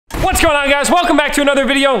What's going on, guys? Welcome back to another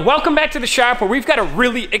video. Welcome back to the shop where we've got a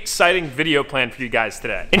really exciting video planned for you guys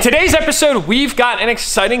today. In today's episode, we've got an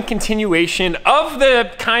exciting continuation of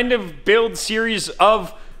the kind of build series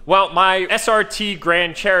of, well, my SRT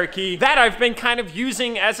Grand Cherokee that I've been kind of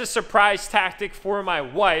using as a surprise tactic for my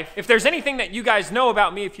wife. If there's anything that you guys know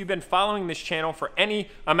about me, if you've been following this channel for any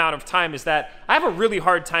amount of time, is that I have a really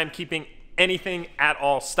hard time keeping anything at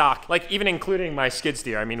all stock, like even including my skid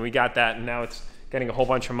steer. I mean, we got that and now it's getting a whole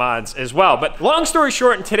bunch of mods as well. But long story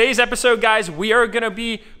short, in today's episode, guys, we are gonna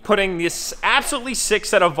be putting this absolutely sick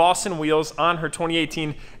set of Vossen wheels on her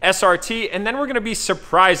 2018 SRT, and then we're gonna be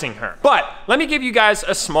surprising her. But let me give you guys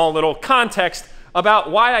a small little context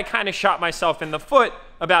about why I kind of shot myself in the foot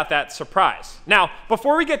about that surprise. Now,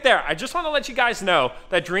 before we get there, I just want to let you guys know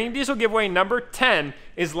that Dream Diesel giveaway number 10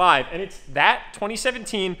 is live, and it's that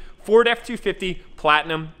 2017 Ford F-250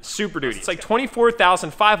 Platinum Super Duty. It's like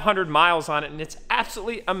 24,500 miles on it, and it's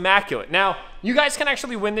absolutely immaculate. Now, you guys can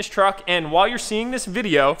actually win this truck, and while you're seeing this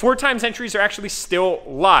video, 4x entries are actually still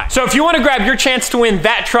live. So if you want to grab your chance to win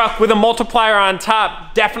that truck with a multiplier on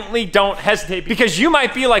top, definitely don't hesitate, because you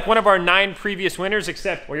might be like one of our 9 previous winners,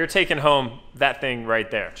 except where you're taking home that thing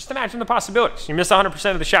right there. Just imagine the possibilities. You miss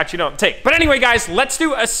 100% of the shots you don't take. But anyway, guys, let's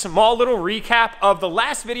do a small little recap of the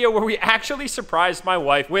last video where we actually surprised my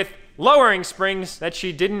wife with lowering springs that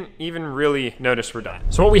she didn't even really notice were done.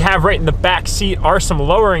 So what we have right in the back seat are some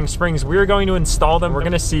lowering springs. We're going to install them. We're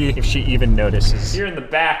gonna see if she even notices. Here in the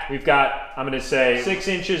back, we've got, I'm gonna say 6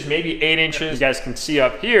 inches, maybe 8 inches. You guys can see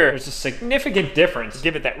up here, there's a significant difference to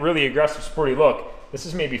give it that really aggressive, sporty look. This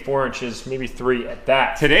is maybe 4 inches, maybe 3 at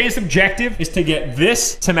that. Today's objective is to get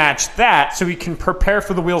this to match that so we can prepare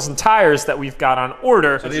for the wheels and tires that we've got on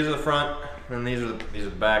order. So these are the front, and these are the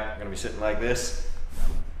back. I'm gonna be sitting like this,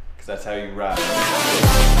 because that's how you ride.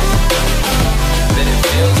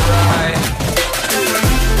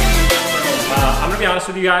 I'm gonna be honest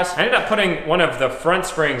with you guys. I ended up putting one of the front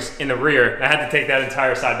springs in the rear. I had to take that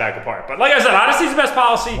entire side back apart. But like I said, honesty's the best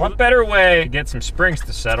policy. What better way to get some springs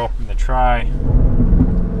to settle than to try.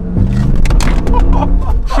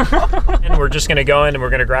 And we're just gonna go in and we're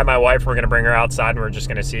gonna grab my wife, we're gonna bring her outside, and we're just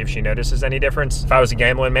gonna see if she notices any difference. If I was a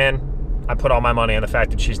gambling man, I put all my money on the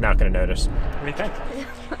fact that she's not gonna notice. What do you think?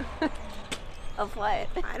 Of what?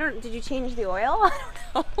 Did you change the oil? I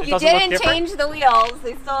don't know. It You didn't change the wheels.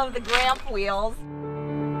 They still have the Gramp wheels.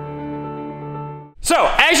 So,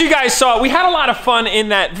 as you guys saw, we had a lot of fun in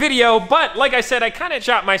that video, but like I said, I kind of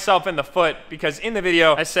shot myself in the foot because in the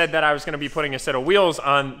video, I said that I was gonna be putting a set of wheels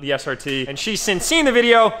on the SRT, and she's since seen the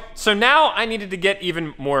video, so now I needed to get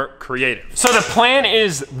even more creative. So the plan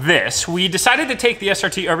is this. We decided to take the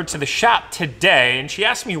SRT over to the shop today, and she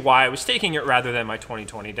asked me why I was taking it rather than my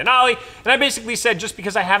 2020 Denali, and I basically said just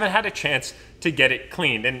because I haven't had a chance to get it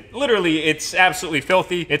cleaned. And literally, it's absolutely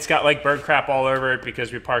filthy. It's got like bird crap all over it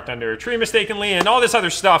because we parked under a tree mistakenly and all this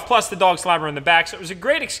other stuff, plus the dog slobber in the back. So it was a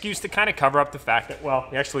great excuse to kind of cover up the fact that, well,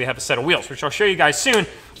 we actually have a set of wheels, which I'll show you guys soon,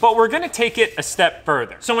 but we're gonna take it a step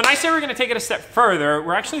further. So when I say we're gonna take it a step further,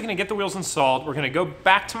 we're actually gonna get the wheels installed. We're gonna go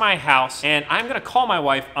back to my house, and I'm gonna call my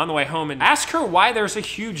wife on the way home and ask her why there's a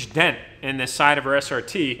huge dent in the side of her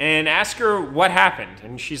SRT and ask her what happened.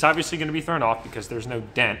 And she's obviously gonna be thrown off because there's no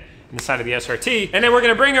dent in the side of the SRT. And then we're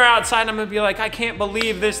gonna bring her outside and I'm gonna be like, I can't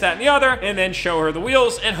believe this, that, and the other, and then show her the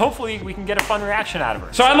wheels, and hopefully we can get a fun reaction out of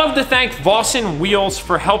her. So I'd love to thank Vossen Wheels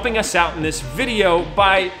for helping us out in this video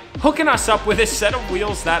by hooking us up with a set of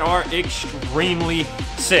wheels that are extremely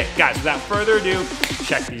sick. Guys, without further ado,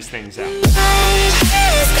 check these things out.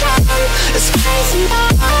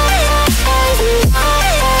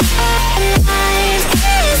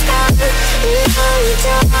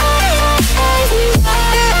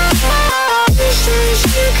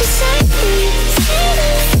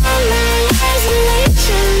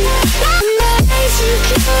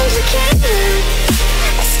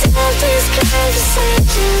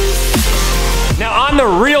 Now on the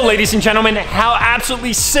real, ladies and gentlemen, how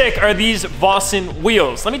absolutely sick are these Vossen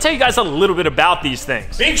wheels? Let me tell you guys a little bit about these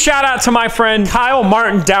things. Big shout out to my friend Kyle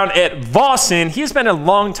Martin down at Vossen. He's been a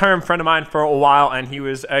long-term friend of mine for a while, and he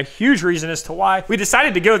was a huge reason as to why we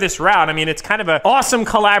decided to go this route. I mean, it's kind of an awesome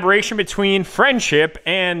collaboration between friendship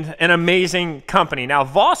and an amazing company. Now,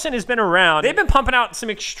 Vossen has been around. They've been pumping out some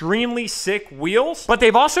extremely sick wheels, but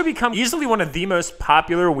they've also become easily one of the most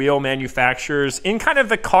popular wheel manufacturers in kind of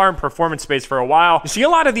the car and performance space for a while. You see a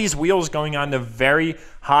lot of these wheels going on to very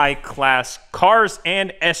high-class cars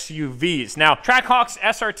and SUVs. Now, Trackhawks,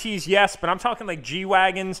 SRTs, yes, but I'm talking like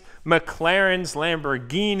G-Wagons, McLarens,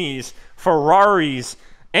 Lamborghinis, Ferraris,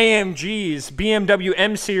 AMGs, BMW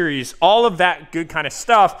M Series, all of that good kind of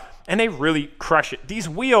stuff. and they really crush it. These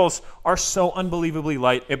wheels are so unbelievably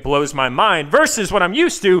light, it blows my mind, versus what I'm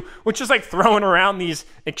used to, which is like throwing around these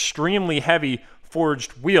extremely heavy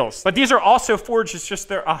forged wheels. But these are also forged, it's just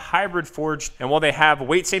they're a hybrid forged, and while they have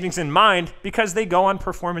weight savings in mind, because they go on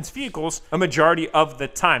performance vehicles a majority of the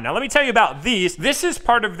time. Now let me tell you about these. This is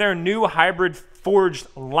part of their new hybrid forged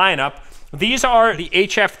lineup. These are the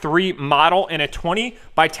HF3 model in a 20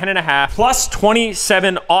 by 10.5 plus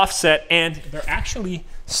 27 offset, and they're actually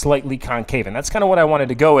slightly concave, and that's kind of what I wanted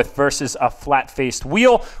to go with versus a flat-faced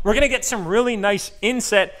wheel. We're gonna get some really nice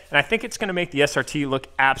inset, and I think it's gonna make the SRT look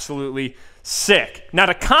absolutely sick. Now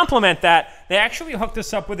to complement that, they actually hooked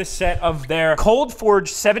us up with a set of their cold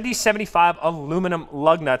forged 7075 aluminum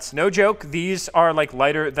lug nuts. No joke, these are like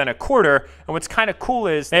lighter than a quarter, and what's kind of cool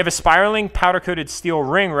is they have a spiraling powder coated steel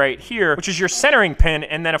ring right here, which is your centering pin,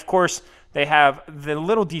 and then of course they have the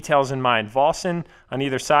little details in mind, Vossen on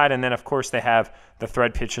either side, and then of course they have the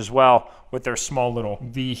thread pitch as well with their small little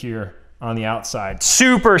V here on the outside.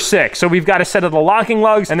 Super sick. So we've got a set of the locking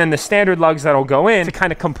lugs and then the standard lugs that'll go in to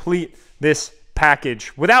kind of complete this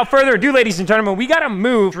package. Without further ado, ladies and gentlemen, we gotta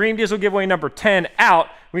move Dream Diesel giveaway number 10 out.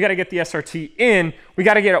 We gotta get the SRT in. We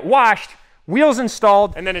gotta get it washed, wheels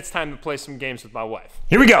installed, and then it's time to play some games with my wife.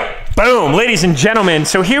 Here we go. Boom, ladies and gentlemen.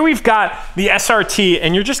 So here we've got the SRT,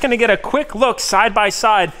 and you're just gonna get a quick look side by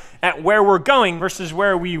side at where we're going versus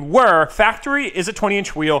where we were. Factory is a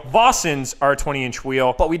 20-inch wheel. Vossens are a 20-inch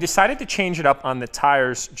wheel, but we decided to change it up on the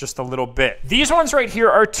tires just a little bit. These ones right here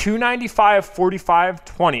are 295 45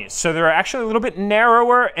 20s, so they're actually a little bit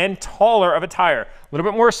narrower and taller of a tire. A little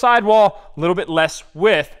bit more sidewall, a little bit less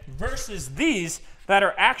width, versus these that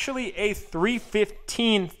are actually a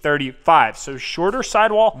 315 35. So shorter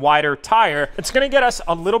sidewall, wider tire. It's gonna get us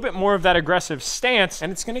a little bit more of that aggressive stance, and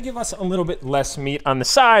it's gonna give us a little bit less meat on the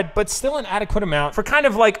side, but still an adequate amount for kind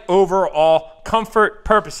of like overall comfort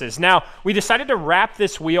purposes. Now, we decided to wrap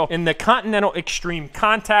this wheel in the Continental Extreme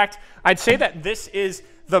Contact. I'd say that this is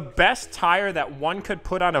the best tire that one could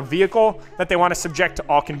put on a vehicle that they want to subject to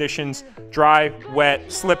all conditions: dry, wet,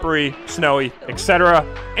 slippery, snowy, etc.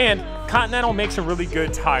 And Continental makes a really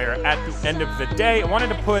good tire at the end of the day. I wanted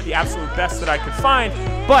to put the absolute best that I could find,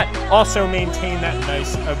 but also maintain that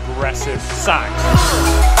nice aggressive size.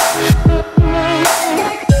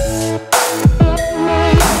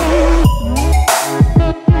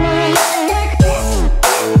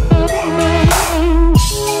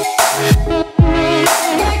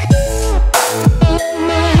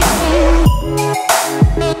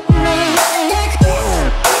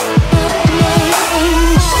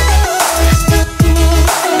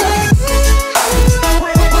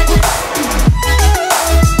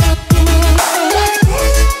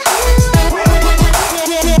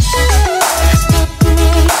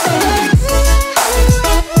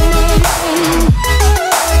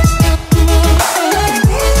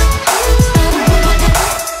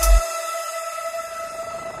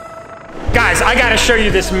 I gotta show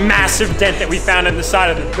you this massive dent that we found in the side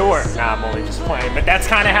of the door. Nah, I'm only just playing, but that's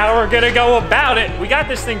kind of how we're gonna go about it. We got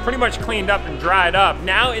this thing pretty much cleaned up and dried up.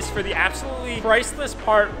 Now is for the absolutely priceless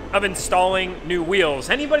part of installing new wheels.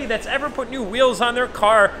 Anybody that's ever put new wheels on their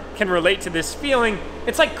car can relate to this feeling.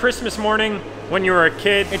 It's like Christmas morning when you were a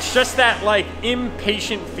kid. It's just that like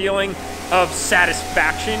impatient feeling of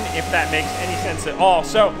satisfaction, if that makes any sense at all.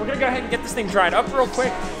 So we're gonna go ahead and get this thing dried up real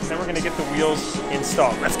quick, and then we're gonna get the wheels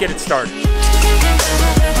installed. Let's get it started.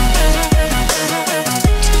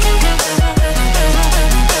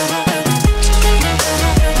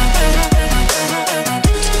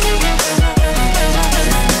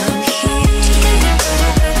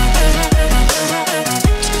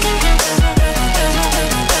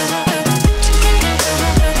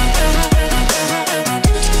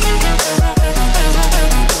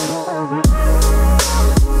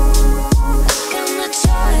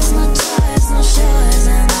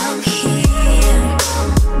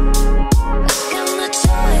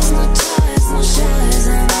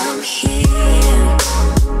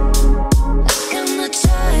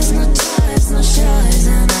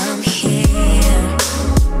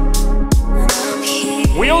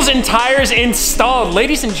 And tires installed.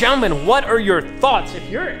 Ladies and gentlemen, what are your thoughts? If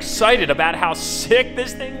you're excited about how sick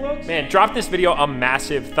this thing looks, man, drop this video a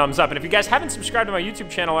massive thumbs up. And if you guys haven't subscribed to my YouTube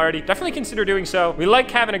channel already, definitely consider doing so. We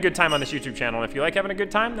like having a good time on this YouTube channel. If you like having a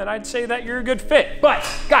good time, then I'd say that you're a good fit. But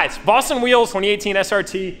guys, Vossen wheels, 2018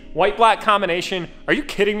 SRT, white black combination. Are you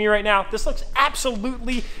kidding me right now? This looks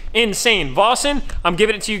absolutely insane. Vossen, I'm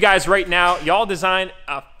giving it to you guys right now. Y'all designed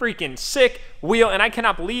a freaking sick wheel, and I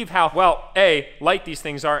cannot believe how, well, A, light these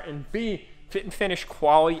things are, and B, fit and finish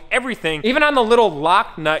quality, everything. Even on the little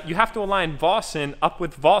lock nut, you have to align Vossen up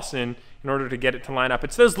with Vossen in order to get it to line up.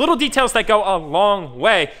 It's those little details that go a long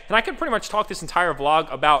way. And I could pretty much talk this entire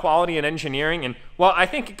vlog about quality and engineering. And well, I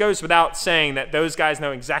think it goes without saying that those guys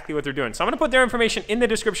know exactly what they're doing. So I'm gonna put their information in the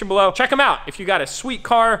description below. Check them out. If you got a sweet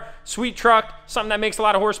car, sweet truck, something that makes a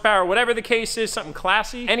lot of horsepower, whatever the case is, something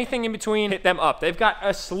classy, anything in between, hit them up. They've got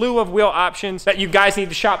a slew of wheel options that you guys need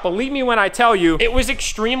to shop. Believe me when I tell you, it was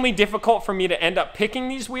extremely difficult for me to end up picking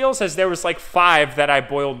these wheels, as there was like 5 that I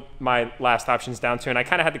boiled my last options down to, and I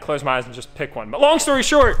kind of had to close my eyes and just pick one. But long story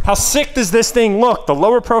short, how sick does this thing look? The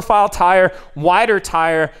lower profile tire, wider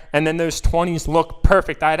tire, and then those 20s look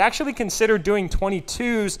perfect. I had actually considered doing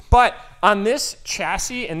 22s, but on this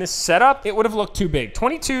chassis and this setup, it would have looked too big.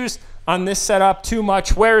 22s on this setup, too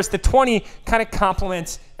much, whereas the 20 kind of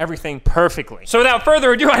complements everything perfectly. So without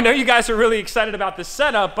further ado, I know you guys are really excited about this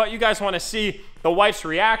setup, but you guys want to see the wife's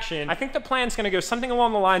reaction. I think the plan's gonna go something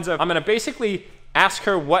along the lines of, I'm gonna basically ask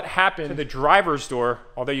her what happened to the driver's door.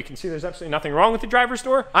 Although you can see there's absolutely nothing wrong with the driver's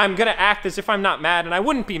door. I'm gonna act as if I'm not mad, and I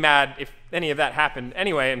wouldn't be mad if any of that happened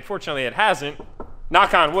anyway. Unfortunately, it hasn't.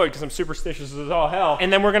 Knock on wood, because I'm superstitious as all hell.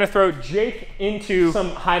 And then we're gonna throw Jake into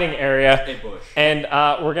some hiding area. A bush. And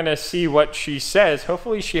we're gonna see what she says.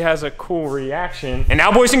 Hopefully she has a cool reaction. And now,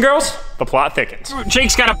 boys and girls, the plot thickens.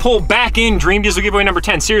 Jake's gotta pull back in Dream Diesel giveaway number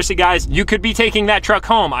 10. Seriously, guys, you could be taking that truck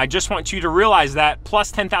home. I just want you to realize that,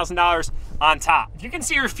 plus $10,000 on top. If you can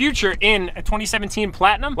see your future in a 2017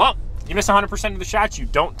 Platinum, well, you miss 100% of the shots you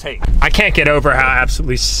don't take. I can't get over how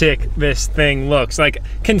absolutely sick this thing looks. Like,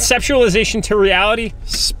 conceptualization to reality,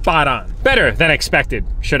 spot on. Better than expected,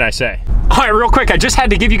 should I say. All right, real quick, I just had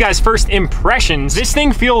to give you guys first impressions. This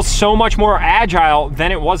thing feels so much more agile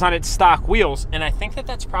than it was on its stock wheels, and I think that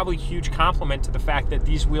that's probably a huge compliment to the fact that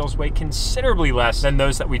these wheels weigh considerably less than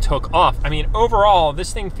those that we took off. I mean, overall,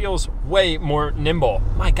 this thing feels way more nimble.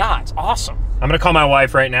 My God, it's awesome. I'm gonna call my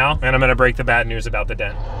wife right now, and I'm gonna break the bad news about the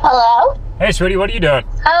dent. Hello? Hey, sweetie, what are you doing?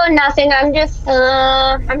 Oh, nothing. I'm just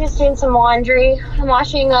doing some laundry. I'm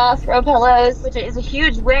washing throw pillows, which is a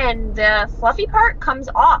huge win. The fluffy part comes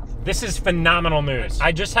off. This is phenomenal news.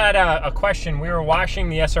 I just had a question. We were washing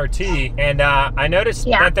the SRT, and I noticed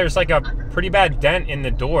that there's like a pretty bad dent in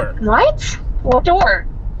the door. What? What door?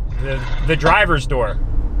 The driver's door.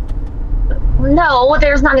 No,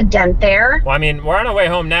 there's not a dent there. Well, I mean, we're on our way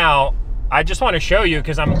home now. I just want to show you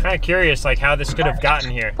because I'm kind of curious, like, how this could have gotten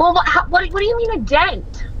here. Well, what do you mean a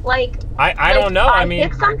dent? Like, I don't know. I mean,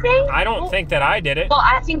 hit something? I don't think that I did it. Well,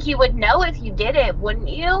 I think you would know if you did it, wouldn't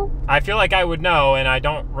you? I feel like I would know, and I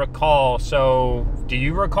don't recall. So, do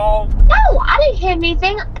you recall? No, I didn't hit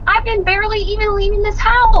anything. I've been barely even leaving this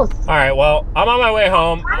house. All right, well, I'm on my way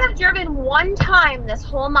home. I have driven one time this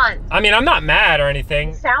whole month. I mean, I'm not mad or anything.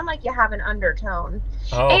 You sound like you have an undertone.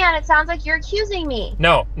 Oh. And it sounds like you're accusing me.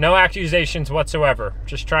 No accusations whatsoever.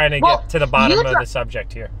 Just trying to get to the bottom of the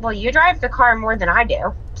subject here. Well, you drive the car more than I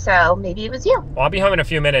do, so maybe it was you. Well, I'll be home in a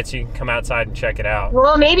few minutes. You can come outside and check it out.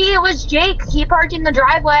 Well, maybe it was Jake. He parked in the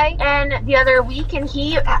driveway and the other week, and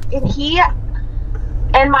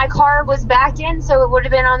my car was backed in, so it would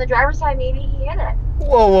have been on the driver's side. Maybe he hit it.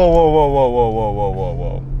 Whoa.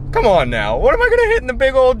 Come on now. What am I gonna hit in the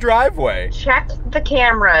big old driveway? Check the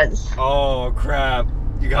cameras. Oh, crap.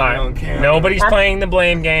 You got me on camera. Nobody's playing the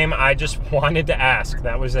blame game. I just wanted to ask.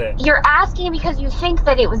 That was it. You're asking because you think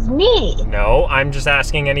that it was me. No, I'm just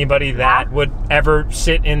asking anybody that would ever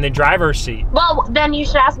sit in the driver's seat. Well, then you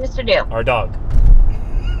should ask Mr. Do. Our dog.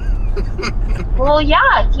 Well,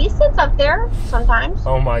 yeah, he sits up there sometimes.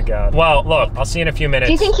 Oh my God. Well, look, I'll see you in a few minutes.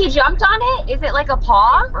 Do you think he jumped on it? Is it like a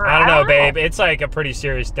paw? Or I don't know, babe. It's like a pretty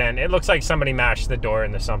serious dent. It looks like somebody mashed the door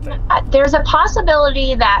into something. There's a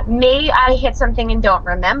possibility that maybe I hit something and don't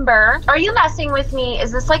remember. Are you messing with me?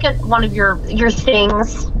 Is this like one of your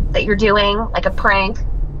things that you're doing, like a prank?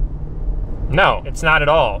 No, it's not at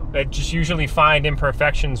all. I just usually find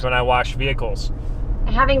imperfections when I wash vehicles.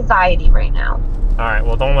 I have anxiety right now. All right,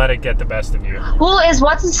 well, don't let it get the best of you. Well, is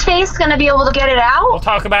what's-his-face gonna be able to get it out? We'll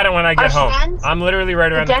talk about it when I get home. Friends? I'm literally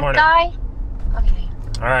right around the corner. Guy? Okay.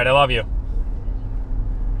 All right, I love you.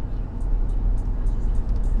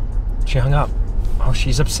 She hung up. Oh,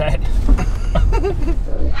 she's upset.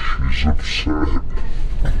 She's upset.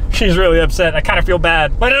 She's really upset. I kind of feel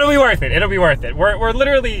bad, but it'll be worth it. It'll be worth it. We're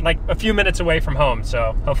literally like a few minutes away from home,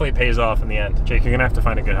 so hopefully it pays off in the end. Jake, you're gonna have to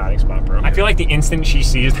find a good hiding spot, bro. I feel like the instant she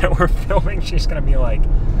sees that we're filming, she's gonna be like,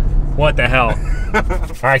 what the hell?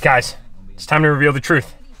 All right, guys, it's time to reveal the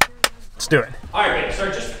truth. Let's do it. All right, babe,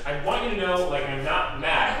 so I want you to know, like, I'm not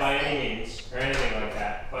mad by any means or anything like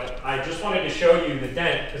that, but I just wanted to show you the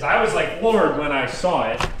dent, because I was like floored when I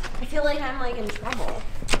saw it. I feel like I'm like in trouble.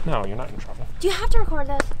 No, you're not in trouble. Do you have to record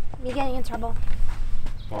this? Me getting in trouble?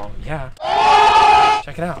 Well, yeah.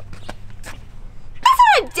 Check it out.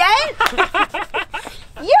 a dent?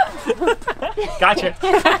 You. Gotcha.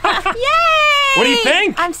 Yay! What do you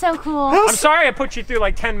think? I'm so cool. I'm sorry I put you through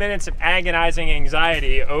like 10 minutes of agonizing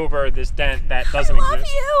anxiety over this dent that doesn't exist. I love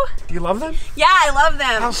you. Do you love them? Yeah, I love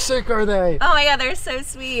them. How sick are they? Oh my God, they're so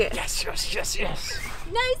sweet. Yes, yes, yes, yes.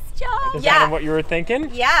 Nice job. Is that kind of what you were thinking?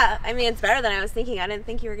 Yeah, I mean, it's better than I was thinking. I didn't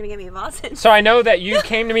think you were gonna get me Boston. So I know that you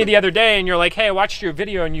came to me the other day and you're like, hey, I watched your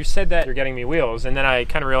video and you said that you're getting me wheels. And then I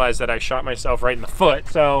kind of realized that I shot myself right in the foot.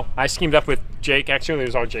 So I schemed up with Jake. Actually, it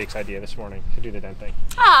was all Jake's idea this morning to do the dent thing.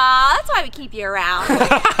 Aw, that's why we keep you around.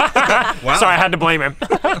 Wow. Sorry, I had to blame him.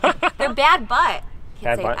 They're bad butt.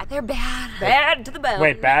 Bad Say butt? that. They're bad. Bad to the bone.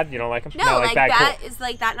 Wait, bad? You don't like them? No, like that cool. is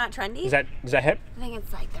like that not trendy? Is that hip? I think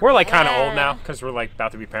it's like We're like kind of bad. old now because we're like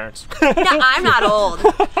about to be parents. No, I'm not old.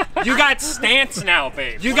 You got stance now,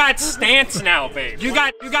 babe. You got stance now, babe. You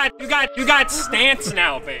got stance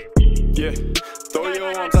now, babe. Yeah. Throw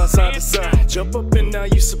your arms outside the side. Jump up and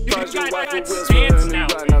down, you surprise your wife with wheels running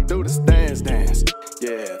right. Now do the stance dance.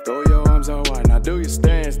 Yeah, throw your arms out wide. Now do your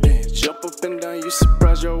stance dance. Jump up and down, you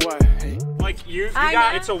surprise your wife. Hey. Like you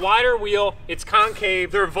got, it's a wider wheel, it's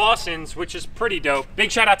concave, they're Vossens, which is pretty dope.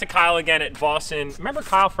 Big shout out to Kyle again at Vossen. Remember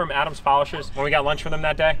Kyle from Adam's Polishers when we got lunch with him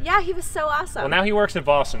that day? Yeah, he was so awesome. Well, now he works at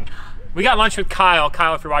Vossen. We got lunch with Kyle.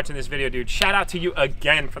 Kyle, if you're watching this video, dude, shout out to you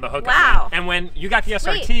again for the hookup. Wow. Man. And when you got the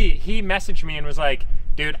SRT, he messaged me and was like,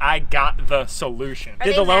 dude, I got the solution.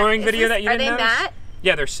 Did the lowering video that you didn't notice? Are they matte?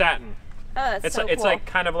 Yeah, they're satin. Oh, that's so cool. It's like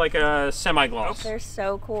kind of like a semi-gloss. They're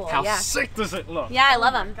so cool. How yeah. sick does it look? Yeah, I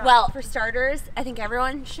love them. Well, for starters, I think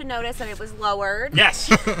everyone should notice that it was lowered. Yes.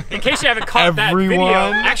 In case you haven't caught that video.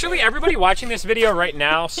 Actually, everybody watching this video right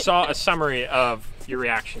now saw a summary of your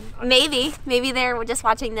reaction. Maybe they're just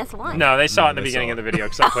watching this one. No, they saw it in the beginning of the video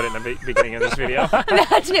because I put it in the beginning of this video.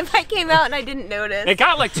 Imagine if I came out and I didn't notice. It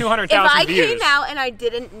got like 200,000 views. If I came out and I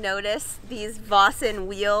didn't notice these Vossen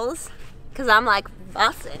wheels, because I'm like,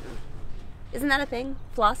 Vossen. Isn't that a thing?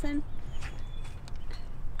 Flossin?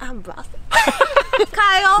 I'm Vossen.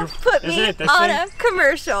 Kyle put me on a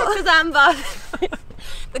commercial because I'm Vossen.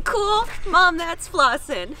 The cool mom that's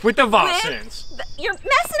flossing. With the Vossens. You're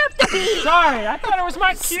messing up the beat. Sorry, I thought it was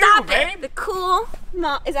my cue, Stop babe. it. The cool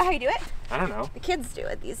mom. Is that how you do it? I don't know. The kids do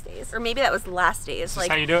it these days. Or maybe that was the last days. Like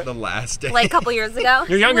how you do it? The last day. Like a couple years ago.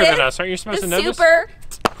 You're younger than us. Aren't you supposed to know this?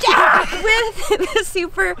 With the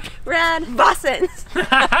super rad Vossens.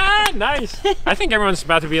 Nice. I think everyone's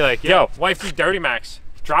about to be like, yo, wifey DURTYMAX,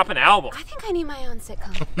 drop an album. I think I need my own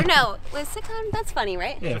sitcom. Or no, with sitcom, that's funny,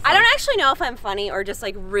 right? Yeah, I don't actually know if I'm funny or just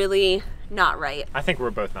like really not right. I think we're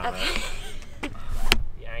both not right.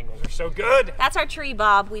 The angles are so good. That's our tree,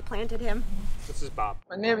 Bob. We planted him. This is Bob.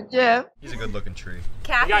 My name is Jeff. He's a good looking tree.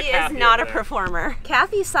 Kathy is not a performer.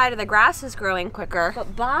 Kathy's side of the grass is growing quicker,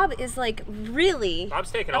 but Bob is like really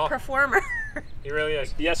Bob's taking a performer. He really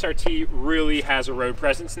is. The SRT really has a road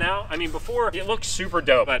presence now. I mean, before it looked super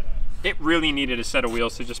dope, but it really needed a set of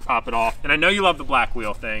wheels to just pop it off. And I know you love the black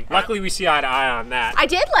wheel thing. Luckily, we see eye to eye on that. I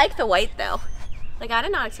did like the white though. Like I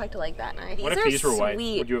did not expect to like that nice. What if these were white?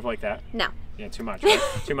 Would you have liked that? No. Yeah, too much. Right?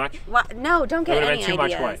 Too much? What? No, don't get any too ideas.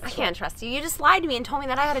 much white. I can't trust you. You just lied to me and told me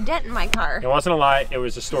that I had a dent in my car. It wasn't a lie. It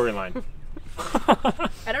was a storyline.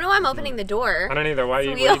 I don't know why I'm opening the door. I don't either. What are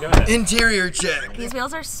you doing that? Interior check. These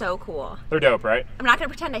wheels are so cool. They're dope, right? I'm not gonna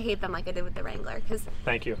pretend I hate them like I did with the Wrangler, because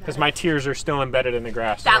thank you. Because my tears are still embedded in the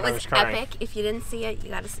grass. That was epic. If you didn't see it,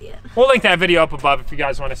 you gotta see it. We'll link that video up above if you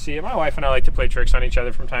guys want to see it. My wife and I like to play tricks on each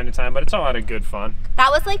other from time to time, but it's all out of good fun.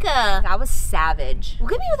 That was savage.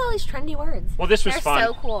 Look at me with all these trendy words. Well, this was fun. They're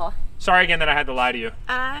so cool. Sorry again that I had to lie to you.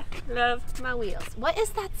 I love my wheels. What is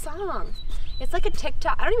that song? It's like a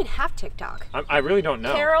TikTok. I don't even have TikTok. I really don't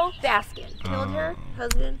know. Carol Baskin killed her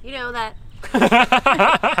husband. You know that.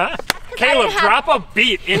 Caleb, drop a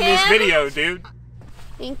beat in this video, dude.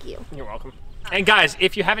 Thank you. You're welcome. And guys,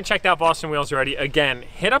 if you haven't checked out Vossen Wheels already, again,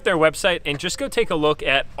 hit up their website and just go take a look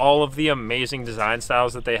at all of the amazing design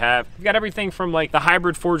styles that they have. You've got everything from like the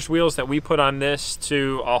hybrid forged wheels that we put on this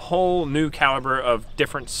to a whole new caliber of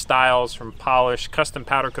different styles, from polish, custom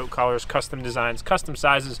powder coat colors, custom designs, custom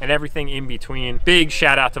sizes, and everything in between. Big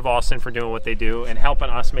shout out to Vossen for doing what they do and helping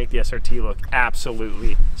us make the SRT look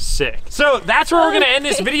absolutely sick. So that's where we're gonna end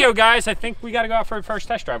this video, guys. I think we gotta go out for a first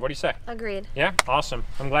test drive. What do you say? Agreed. Yeah, awesome.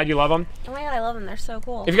 I'm glad you love them. Oh my God, I love them. They're so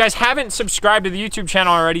cool. If you guys haven't subscribed to the YouTube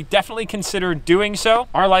channel already, definitely consider doing so.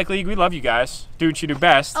 Our Like League, we love you guys. Do what you do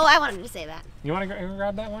best. Oh, I wanted to say that. You want to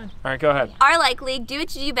grab that one? All right, go ahead. Our Like League, do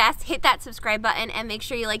what you do best. Hit that subscribe button and make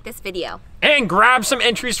sure you like this video. And grab some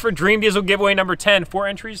entries for Dream Diesel giveaway number 10. 4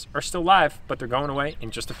 entries are still live, but they're going away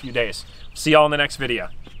in just a few days. See y'all in the next video.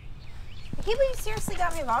 I can't believe you seriously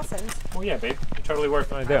got me Vossens. Oh yeah, babe. You're totally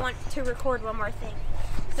worth what I do. I want to record one more thing.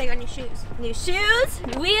 Say on your shoes. New shoes,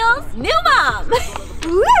 new wheels, new mom.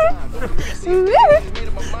 Woo! Woo!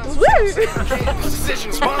 Woo!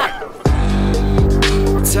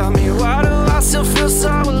 Tell me why